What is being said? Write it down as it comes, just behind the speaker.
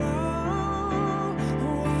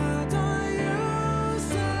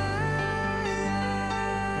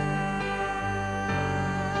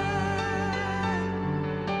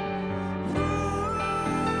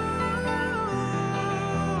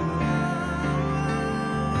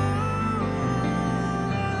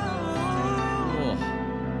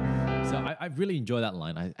I really enjoy that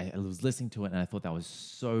line. I was listening to it and I thought that was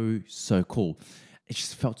so cool. It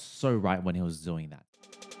just felt so right when he was doing that.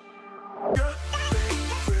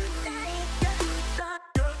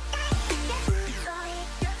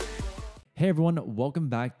 Hey everyone, welcome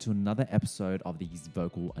back to another episode of the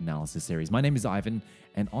vocal analysis series. My name is Ivan,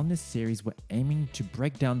 and on this series, we're aiming to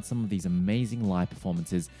break down some of these amazing live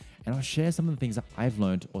performances, and I'll share some of the things that I've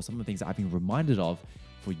learned or some of the things that I've been reminded of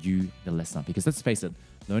for you, the listener. Because let's face it,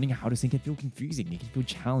 learning how to sing can feel confusing, it can feel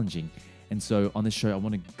challenging. And so on this show, I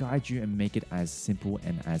want to guide you and make it as simple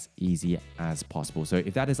and as easy as possible. So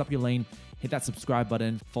if that is up your lane, hit that subscribe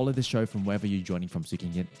button, follow the show from wherever you're joining from so you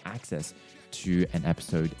can get access to an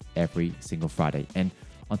episode every single Friday. And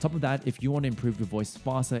on top of that, if you want to improve your voice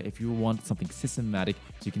faster, if you want something systematic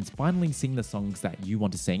so you can finally sing the songs that you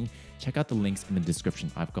want to sing, check out the links in the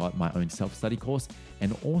description. I've got my own self-study course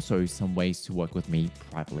and also some ways to work with me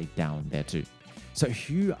privately down there too. So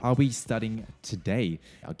who are we studying today?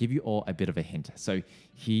 I'll give you all a bit of a hint. So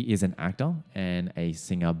he is an actor and a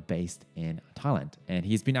singer based in Thailand. And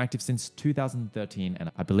he's been active since 2013.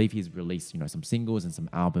 And I believe he's released, some singles and some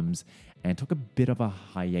albums and took a bit of a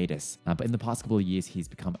hiatus. But in the past couple of years, he's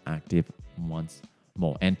become active once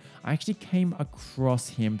more. And I actually came across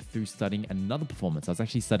him through studying another performance. I was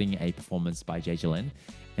actually studying a performance by J. Jilin,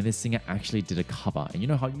 and this singer actually did a cover. And you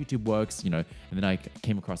know how YouTube works, and then I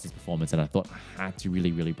came across this performance and I thought I had to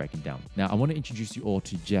really break him down. Now, I want to introduce you all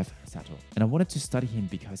to Jeff Satur. And I wanted to study him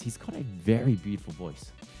because he's got a very beautiful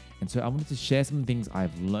voice. And so I wanted to share some things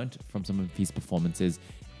I've learned from some of his performances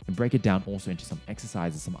and break it down also into some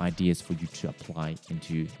exercises, some ideas for you to apply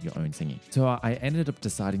into your own singing. So I ended up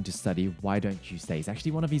deciding to study Why Don't You Stay. It's actually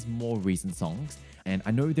one of his more recent songs. And I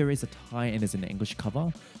know there is a Thai and there's an English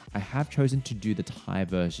cover. I have chosen to do the Thai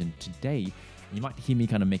version today. You might hear me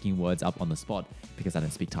kind of making words up on the spot because I don't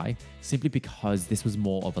speak Thai, simply because this was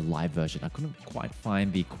more of a live version. I couldn't quite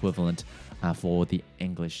find the equivalent for the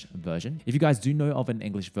English version. If you guys do know of an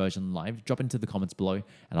English version live, drop into the comments below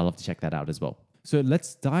and I'd love to check that out as well. So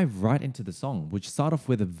let's dive right into the song, which start off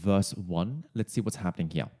with verse 1. Let's see what's happening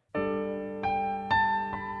here.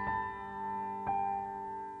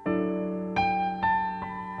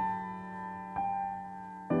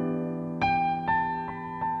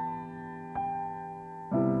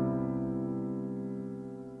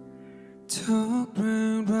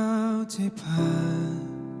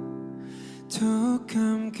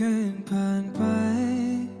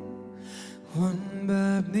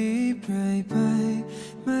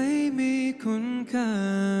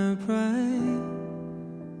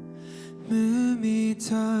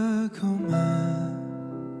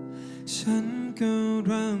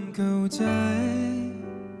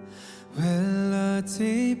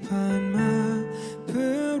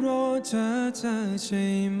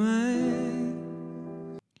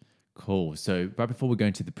 Cool. So right before we go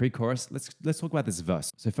into the pre-chorus, let's talk about this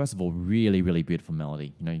verse. So first of all, really beautiful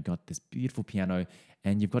melody. You've got this beautiful piano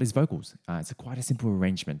and you've got his vocals. It's quite a simple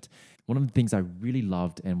arrangement. One of the things I really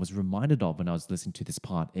loved and was reminded of when I was listening to this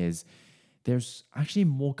part is there's actually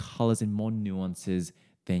more colors and more nuances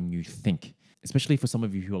than you think. Especially for some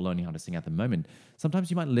of you who are learning how to sing at the moment.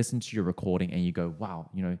 Sometimes you might listen to your recording and you go, wow,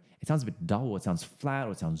 it sounds a bit dull, or it sounds flat,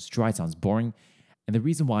 or it sounds dry, it sounds boring. And the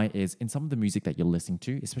reason why is in some of the music that you're listening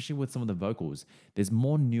to, especially with some of the vocals, there's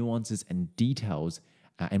more nuances and details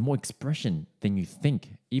and more expression than you think,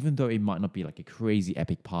 even though it might not be like a crazy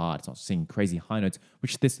epic part. It's not singing crazy high notes,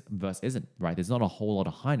 which this verse isn't, right? There's not a whole lot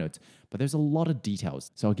of high notes, but there's a lot of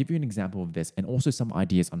details. So I'll give you an example of this and also some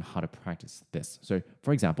ideas on how to practice this. So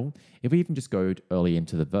for example, if we even just go early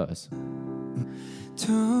into the verse.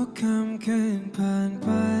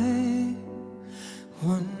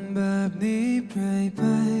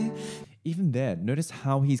 Even there, notice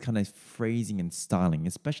how he's kind of phrasing and styling,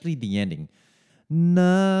 especially the ending.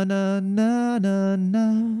 Na, na, na, na,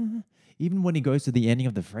 na. Even when he goes to the ending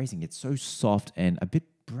of the phrasing, it's so soft and a bit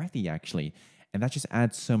breathy actually. And that just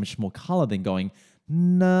adds so much more color than going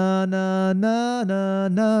na, na, na, na,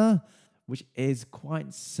 na, which is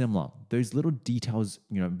quite similar. Those little details,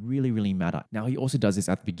 really matter. Now, he also does this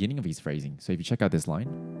at the beginning of his phrasing. So if you check out this line.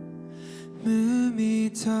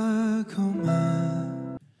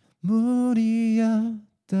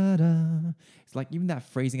 It's like even that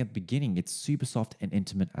phrasing at the beginning, it's super soft and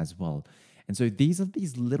intimate as well. And so these are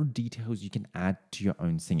these little details you can add to your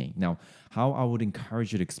own singing. Now, how I would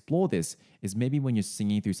encourage you to explore this is maybe when you're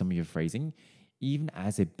singing through some of your phrasing, even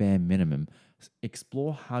as a bare minimum,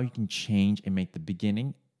 explore how you can change and make the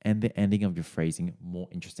beginning and the ending of your phrasing more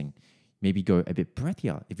interesting. Maybe go a bit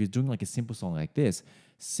breathier. If you're doing like a simple song like this,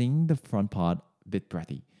 sing the front part a bit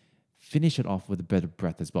breathy. finish it off with a bit of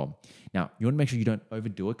breath as well. Now, you want to make sure you don't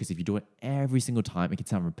overdo it, because if you do it every single time, it can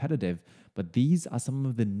sound repetitive. But these are some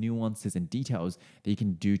of the nuances and details that you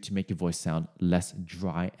can do to make your voice sound less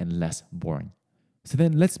dry and less boring. So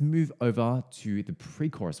then let's move over to the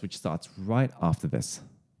pre-chorus, which starts right after this.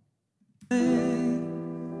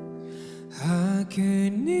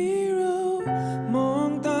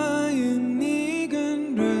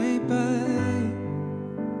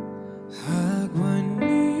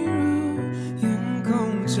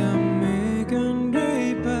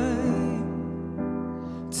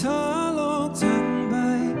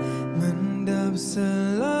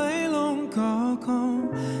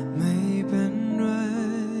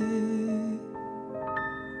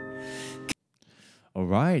 All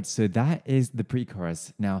right, so that is the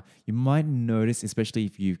pre-chorus. Now, you might notice, especially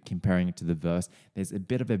if you're comparing it to the verse, there's a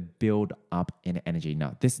bit of a build up in energy.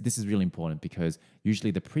 Now, this is really important, because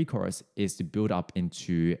usually the pre-chorus is to build up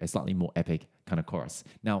into a slightly more epic kind of chorus.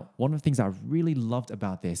 Now, one of the things I really loved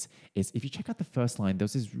about this is if you check out the first line,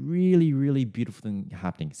 there's this really, really beautiful thing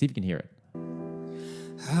happening. See if you can hear it.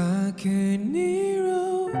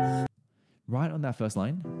 Right on that first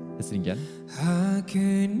line, listen again.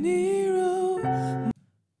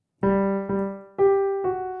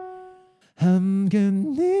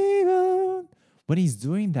 When he's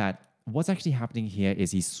doing that, what's actually happening here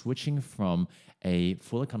is he's switching from a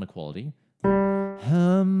fuller kind of quality.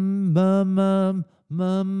 And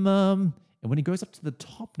when he goes up to the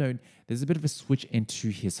top note, there's a bit of a switch into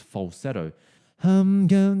his falsetto.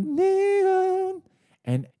 And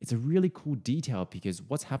it's a really cool detail, because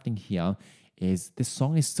what's happening here is this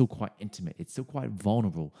song is still quite intimate. It's still quite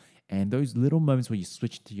vulnerable. And those little moments where you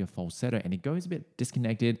switch to your falsetto and it goes a bit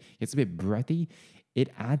disconnected, it's a bit breathy, it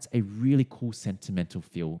adds a really cool sentimental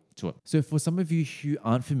feel to it. So for some of you who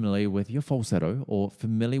aren't familiar with your falsetto or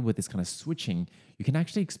familiar with this kind of switching, you can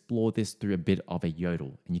actually explore this through a bit of a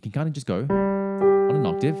yodel. And you can kind of just go on an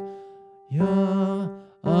octave.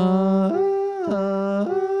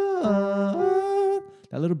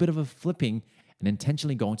 That little bit of a flipping, and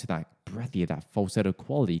intentionally go into that breathy, that falsetto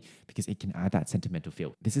quality, because it can add that sentimental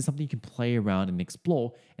feel. This is something you can play around and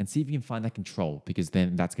explore and see if you can find that control, because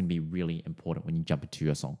then that's going to be really important when you jump into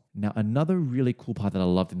your song. Now, another really cool part that I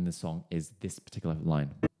loved in this song is this particular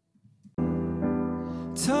line.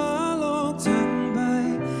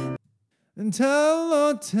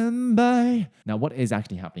 Now, what is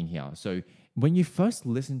actually happening here? So when you first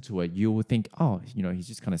listen to it, you will think, oh, he's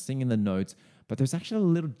just kind of singing the notes, but there's actually a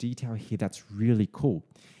little detail here that's really cool.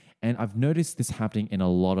 And I've noticed this happening in a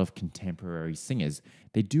lot of contemporary singers.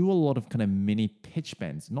 They do a lot of kind of mini pitch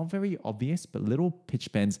bends, not very obvious, but little pitch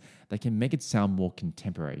bends that can make it sound more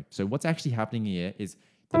contemporary. So what's actually happening here is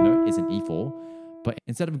the note is an E4, but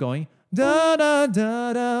instead of going da da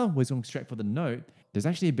da da, we're going straight for the note, there's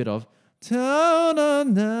actually a bit of da da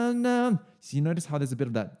da da. So you notice how there's a bit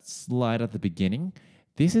of that slide at the beginning?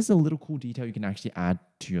 This is a little cool detail you can actually add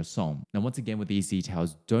to your song. Now, once again, with these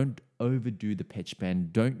details, don't overdo the pitch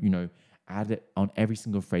bend. Don't, add it on every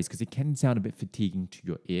single phrase, because it can sound a bit fatiguing to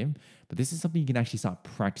your ear. But this is something you can actually start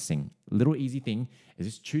practicing. A little easy thing is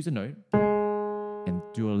just choose a note and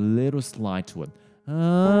do a little slide to it.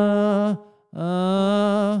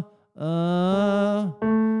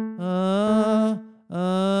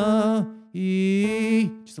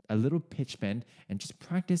 Just a little pitch bend, and just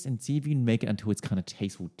practice and see if you can make it until it's kind of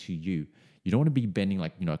tasteful to you. You don't want to be bending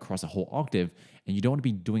across a whole octave, and you don't want to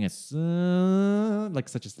be doing such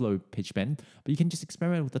a slow pitch bend, but you can just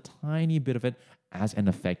experiment with a tiny bit of it as an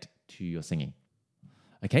effect to your singing.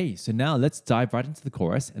 Okay, so now let's dive right into the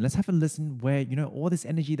chorus, and let's have a listen where, all this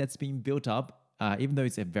energy that's being built up, even though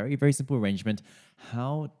it's a very, very simple arrangement,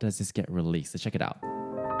 how does this get released? Let's check it out.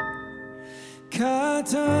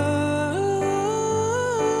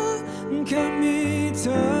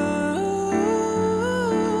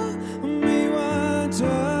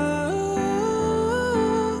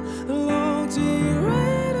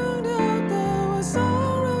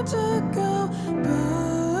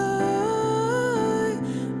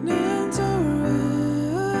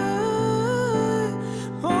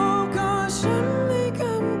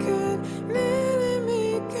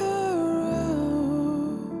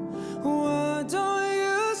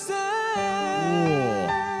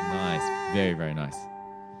 Very, very nice.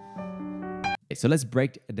 So let's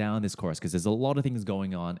break down this chorus, because there's a lot of things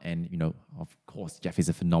going on, and of course, Jeff is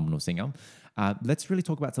a phenomenal singer. Let's really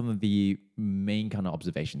talk about some of the main kind of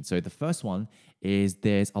observations. So the first one is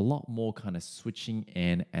there's a lot more kind of switching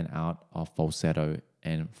in and out of falsetto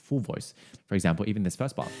and full voice. For example, even this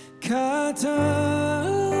first part.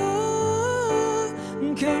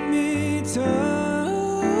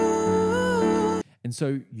 And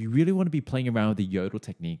so you really want to be playing around with the yodel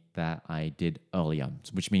technique that I did earlier,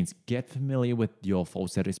 which means get familiar with your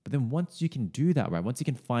falsettos. But then once you can do that, right, once you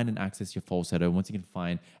can find and access your falsetto, once you can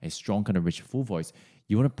find a strong kind of rich full voice,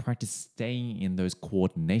 you want to practice staying in those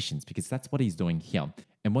coordinations because that's what he's doing here.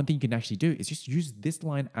 And one thing you can actually do is just use this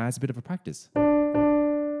line as a bit of a practice.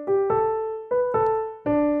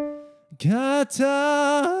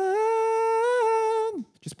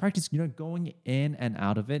 Just practice, going in and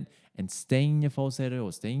out of it and staying in your falsetto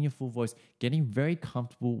or staying in your full voice, getting very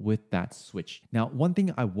comfortable with that switch. Now, one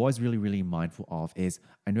thing I was really, really mindful of is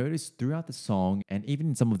I noticed throughout the song and even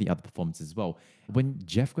in some of the other performances as well, when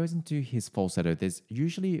Jeff goes into his falsetto, there's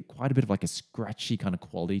usually quite a bit of like a scratchy kind of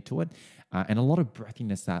quality to it and a lot of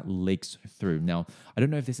breathiness that leaks through. Now, I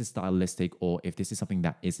don't know if this is stylistic or if this is something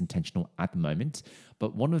that is intentional at the moment,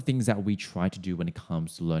 but one of the things that we try to do when it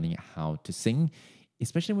comes to learning how to sing,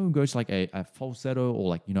 especially when we go to like a falsetto or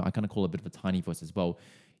like, I kind of call it a bit of a tiny voice as well,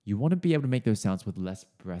 you want to be able to make those sounds with less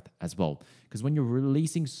breath as well. Because when you're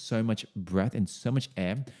releasing so much breath and so much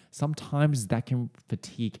air, sometimes that can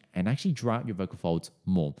fatigue and actually dry out your vocal folds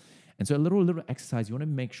more. And so a little exercise you want to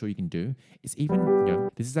make sure you can do is even,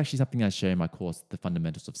 this is actually something I share in my course, The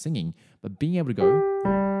Fundamentals of Singing, but being able to go,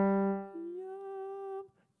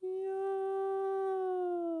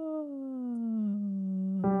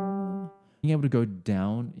 being able to go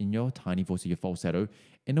down in your tiny voice or your falsetto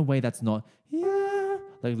in a way that's not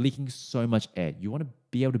like leaking so much air. You want to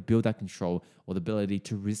be able to build that control or the ability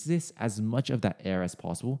to resist as much of that air as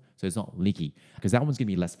possible so it's not leaky, because that one's going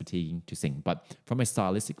to be less fatiguing to sing. But from a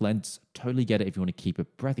stylistic lens, totally get it if you want to keep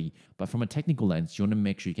it breathy. But from a technical lens, you want to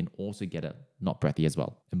make sure you can also get it not breathy as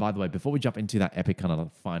well. And by the way, before we jump into that epic kind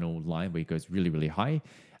of final line where it goes really, really high,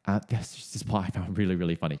 that's just this part I found really,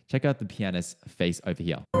 really funny. Check out the pianist's face over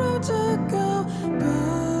here.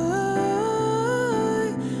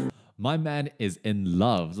 My man is in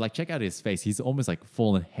love. Like, check out his face. He's almost like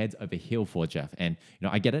fallen head over heel for Jeff. And,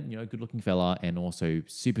 I get it, good looking fella and also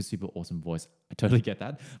super, super awesome voice. I totally get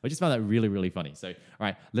that. I just found that really, really funny. So, all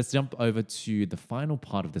right, let's jump over to the final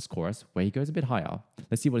part of this chorus where he goes a bit higher.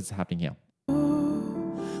 Let's see what is happening here.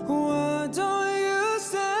 Why don't you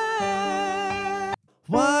stay?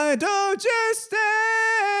 Why don't you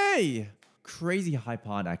stay? Crazy high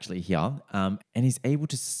part actually here, and he's able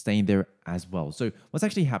to sustain there as well. So what's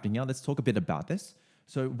actually happening here? Let's talk a bit about this.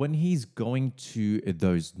 So when he's going to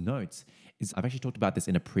those notes, I've actually talked about this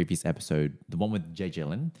in a previous episode, the one with JJ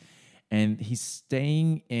Lin, and he's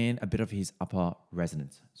staying in a bit of his upper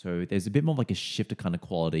resonance. So there's a bit more like a shifter kind of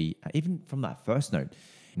quality, even from that first note.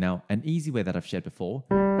 Now, an easy way that I've shared before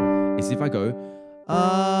is if I go,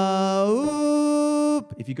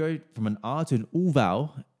 if you go from an R to an U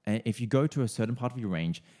vowel, and if you go to a certain part of your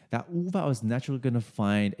range, that U vowel is naturally going to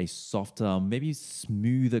find a softer, maybe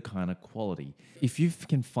smoother kind of quality. If you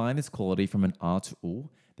can find this quality from an R to U,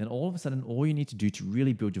 then all of a sudden, all you need to do to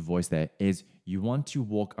really build your voice there is you want to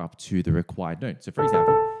walk up to the required note. So for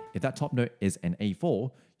example, if that top note is an A4,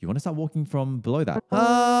 you want to start walking from below that.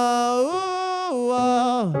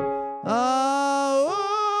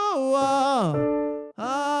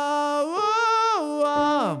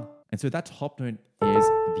 And so that top note is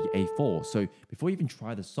the A4. So before you even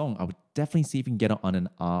try the song, I would definitely see if you can get it on an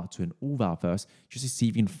R to an U vowel first, just to see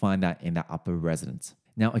if you can find that in that upper resonance.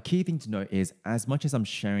 Now, a key thing to note is as much as I'm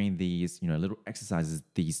sharing these, little exercises,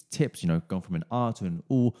 these tips, going from an R to an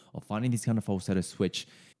U or finding these kind of falsetto switch,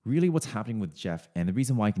 really what's happening with Jeff and the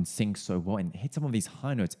reason why he can sing so well and hit some of these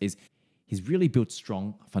high notes is he's really built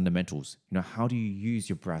strong fundamentals. How do you use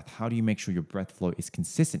your breath? How do you make sure your breath flow is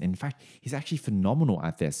consistent? In fact, he's actually phenomenal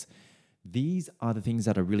at this. These are the things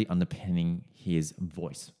that are really underpinning his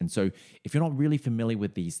voice. And so if you're not really familiar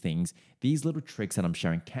with these things, these little tricks that I'm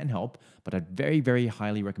sharing can help, but I'd very, very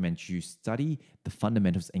highly recommend you study the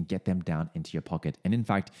fundamentals and get them down into your pocket. And in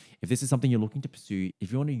fact, if this is something you're looking to pursue,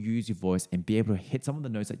 if you want to use your voice and be able to hit some of the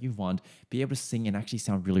notes that you want, be able to sing and actually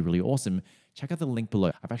sound really, really awesome, check out the link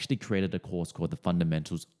below. I've actually created a course called The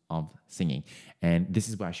Fundamentals of Singing. And this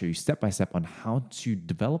is where I show you step by step on how to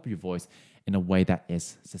develop your voice in a way that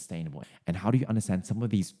is sustainable. And how do you understand some of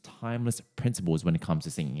these timeless principles when it comes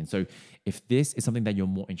to singing? And so if this is something that you're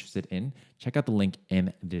more interested in, check out the link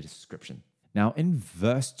in the description. Now in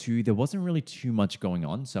verse 2, there wasn't really too much going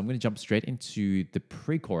on. So I'm going to jump straight into the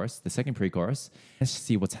pre-chorus, the second pre-chorus. Let's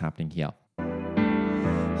see what's happening here.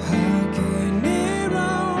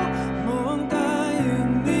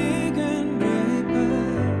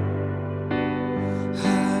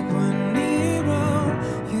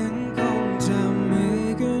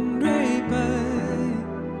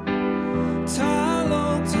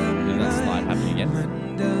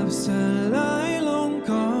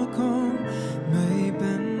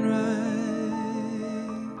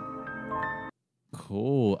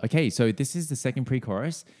 Okay, so this is the second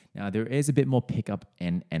pre-chorus. Now there is a bit more pickup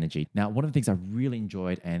and energy. Now, one of the things I really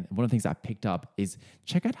enjoyed and one of the things I picked up is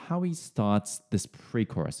check out how he starts this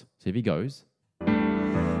pre-chorus. So if he goes,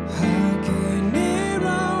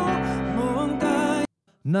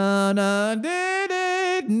 na na dee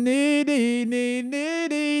dee dee dee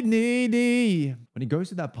dee dee dee. When he goes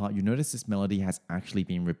to that part, you notice this melody has actually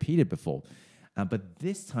been repeated before. But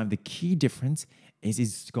this time, the key difference is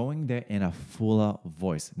he's going there in a fuller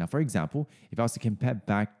voice. Now, for example, if I was to compare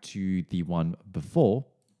back to the one before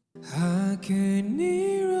versus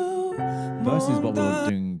what we were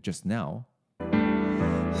doing just now,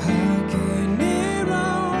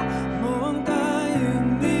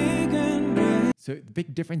 so the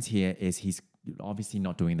big difference here is he's obviously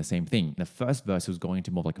not doing the same thing. The first verse was going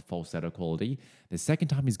into more like a falsetto quality. The second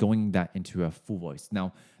time he's going that into a full voice.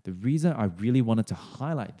 Now, the reason I really wanted to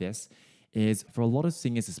highlight this is for a lot of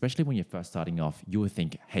singers, especially when you're first starting off, you would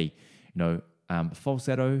think, hey,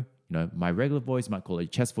 falsetto, my regular voice, you might call it your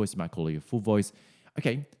chest voice, you might call it your full voice.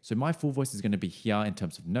 Okay, so my full voice is going to be here in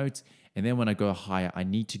terms of notes. And then when I go higher, I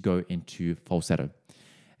need to go into falsetto.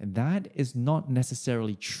 And that is not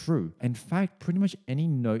necessarily true. In fact, pretty much any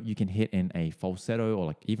note you can hit in a falsetto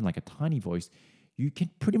or even like a tiny voice, you can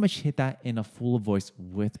pretty much hit that in a fuller voice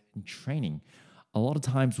with training. A lot of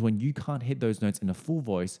times when you can't hit those notes in a full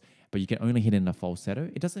voice, but you can only hit it in a falsetto,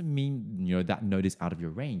 it doesn't mean that note is out of your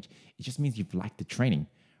range. It just means you've lacked the training.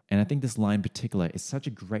 And I think this line in particular is such a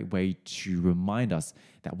great way to remind us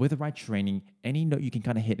that with the right training, any note you can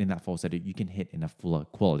kind of hit in that falsetto, you can hit in a fuller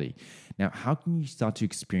quality. Now, how can you start to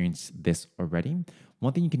experience this already?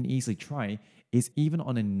 One thing you can easily try is even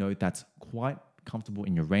on a note that's quite comfortable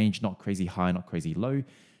in your range, not crazy high, not crazy low,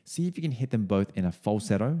 see if you can hit them both in a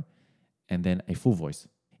falsetto and then a full voice.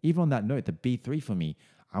 Even on that note, the B3 for me,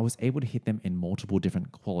 I was able to hit them in multiple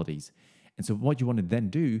different qualities. And so what you want to then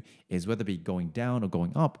do is whether it be going down or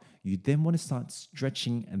going up, you then want to start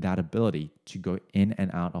stretching that ability to go in and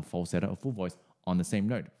out of falsetto or full voice on the same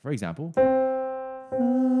note. For example,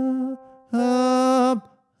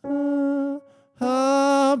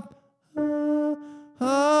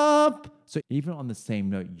 so even on the same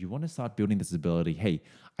note, you want to start building this ability. Hey,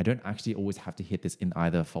 I don't actually always have to hit this in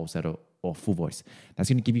either falsetto or full voice. That's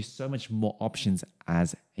going to give you so much more options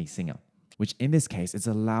as a singer, which in this case, it's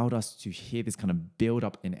allowed us to hear this kind of build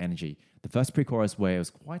up in energy. The first pre-chorus where it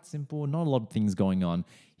was quite simple, not a lot of things going on,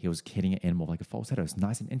 he was hitting it in more like a falsetto. It's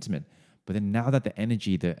nice and intimate. But then now that the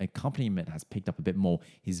energy, the accompaniment has picked up a bit more,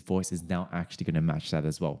 his voice is now actually going to match that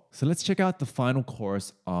as well. So let's check out the final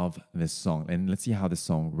chorus of this song and let's see how this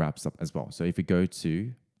song wraps up as well. So if we go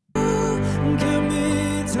to...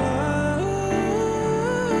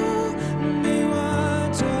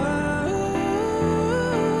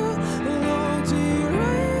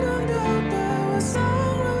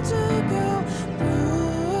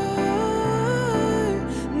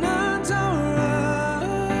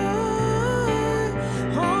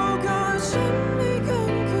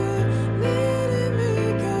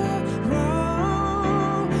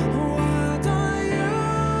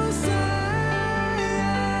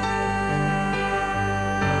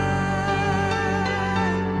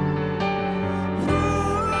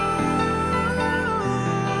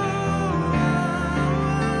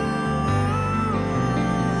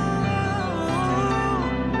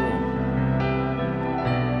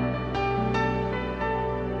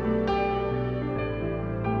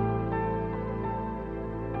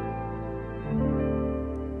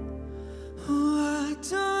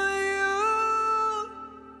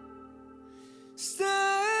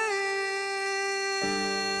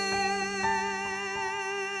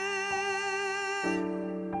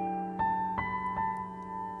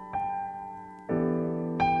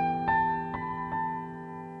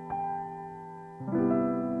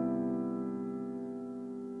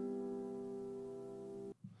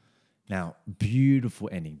 Now, beautiful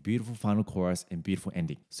ending, beautiful final chorus and beautiful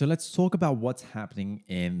ending. So let's talk about what's happening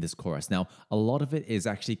in this chorus. Now, a lot of it is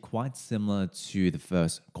actually quite similar to the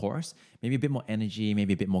first chorus, maybe a bit more energy,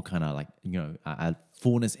 maybe a bit more kind of like, a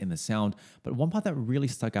fullness in the sound. But one part that really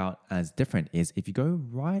stuck out as different is if you go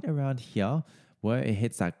right around here where it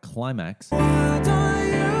hits that climax. What do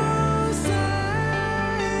you say?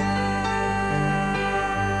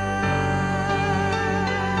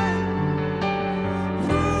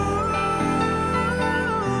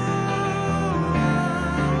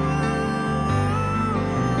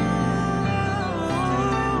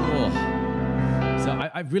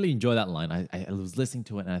 I really enjoy that line. I was listening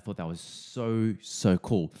to it and I thought that was so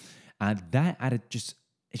cool. And that added just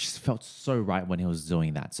it just felt so right when he was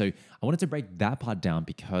doing that. So I wanted to break that part down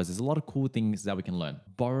because there's a lot of cool things that we can learn.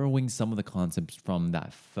 Borrowing some of the concepts from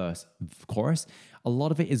that first chorus, a lot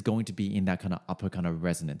of it is going to be in that kind of upper kind of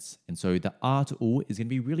resonance. And so the R to U is going to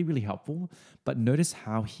be really, really helpful. But notice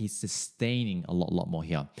how he's sustaining a lot more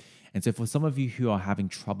here. And so for some of you who are having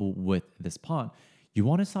trouble with this part, you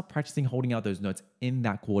want to start practicing holding out those notes in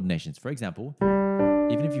that coordinations. For example,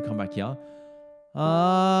 even if you come back here,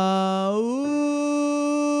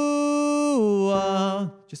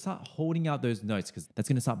 just start holding out those notes because that's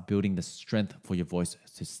going to start building the strength for your voice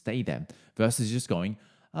to stay there versus just going,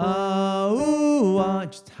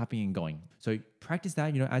 just tapping and going. So practice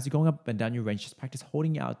that, as you're going up and down your range, just practice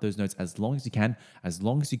holding out those notes as long as you can, as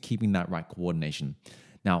long as you're keeping that right coordination.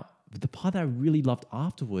 Now, the part that I really loved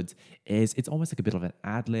afterwards is it's almost like a bit of an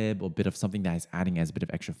ad lib or a bit of something that is adding as a bit of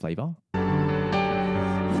extra flavor.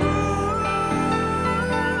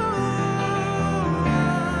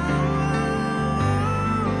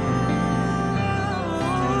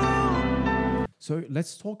 So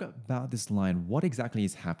let's talk about this line. What exactly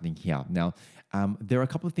is happening here? Now, there are a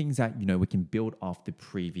couple of things that we can build off the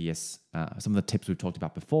previous, some of the tips we've talked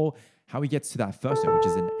about before, how he gets to that first note, which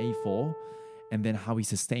is an A4, and then how he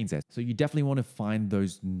sustains it. So you definitely want to find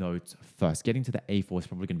those notes first. Getting to the A4 is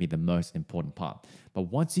probably going to be the most important part. But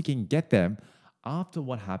once you can get them, after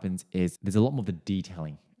what happens is there's a lot more of the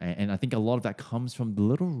detailing. And I think a lot of that comes from the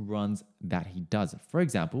little runs that he does. For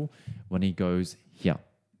example, when he goes here.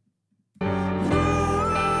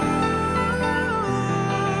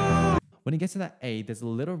 When he gets to that A, there's a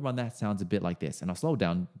little run that sounds a bit like this. And I'll slow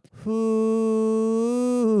down.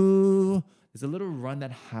 There's a little run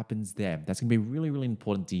that happens there. That's going to be really, really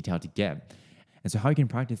important detail to get. And so how you can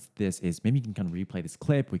practice this is maybe you can kind of replay this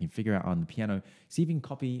clip. We can figure out on the piano, see if you can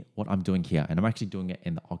copy what I'm doing here. And I'm actually doing it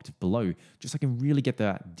in the octave below, just so I can really get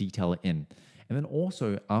that detail in. And then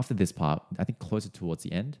also after this part, I think closer towards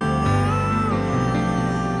the end,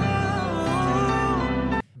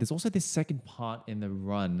 there's also this second part in the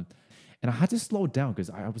run. And I had to slow it down because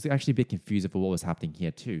I was actually a bit confused about what was happening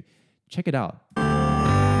here too. Check it out.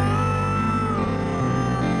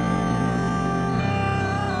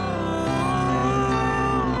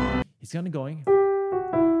 He's kind of going,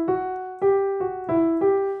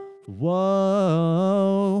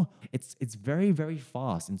 whoa. It's very, very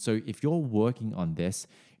fast. And so if you're working on this,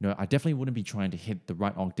 I definitely wouldn't be trying to hit the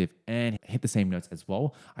right octave and hit the same notes as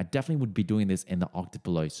well. I definitely would be doing this in the octave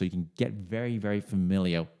below so you can get very, very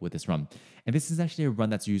familiar with this run. And this is actually a run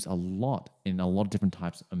that's used a lot in a lot of different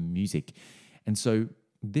types of music. And so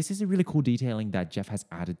this is a really cool detailing that Jeff has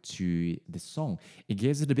added to this song. It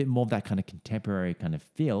gives it a bit more of that kind of contemporary kind of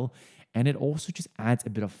feel. And it also just adds a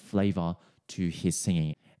bit of flavor to his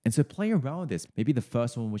singing. And so play around with this. Maybe the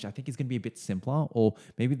first one, which I think is going to be a bit simpler, or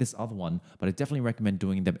maybe this other one, but I definitely recommend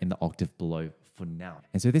doing them in the octave below for now.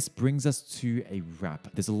 And so this brings us to a wrap.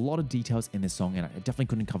 There's a lot of details in this song, and I definitely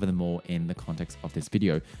couldn't cover them all in the context of this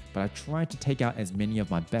video, but I tried to take out as many of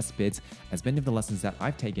my best bits, as many of the lessons that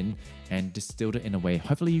I've taken, and distilled it in a way.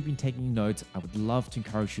 Hopefully you've been taking notes. I would love to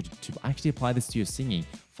encourage you to actually apply this to your singing.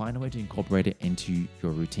 Find a way to incorporate it into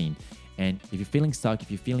your routine. And if you're feeling stuck, if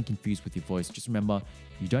you're feeling confused with your voice, just remember,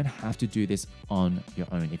 you don't have to do this on your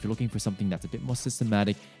own. If you're looking for something that's a bit more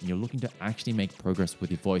systematic and you're looking to actually make progress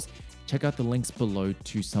with your voice, check out the links below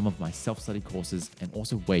to some of my self-study courses and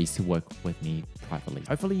also ways to work with me privately.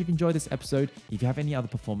 Hopefully you've enjoyed this episode. If you have any other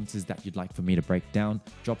performances that you'd like for me to break down,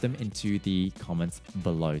 drop them into the comments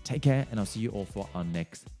below. Take care, and I'll see you all for our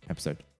next episode.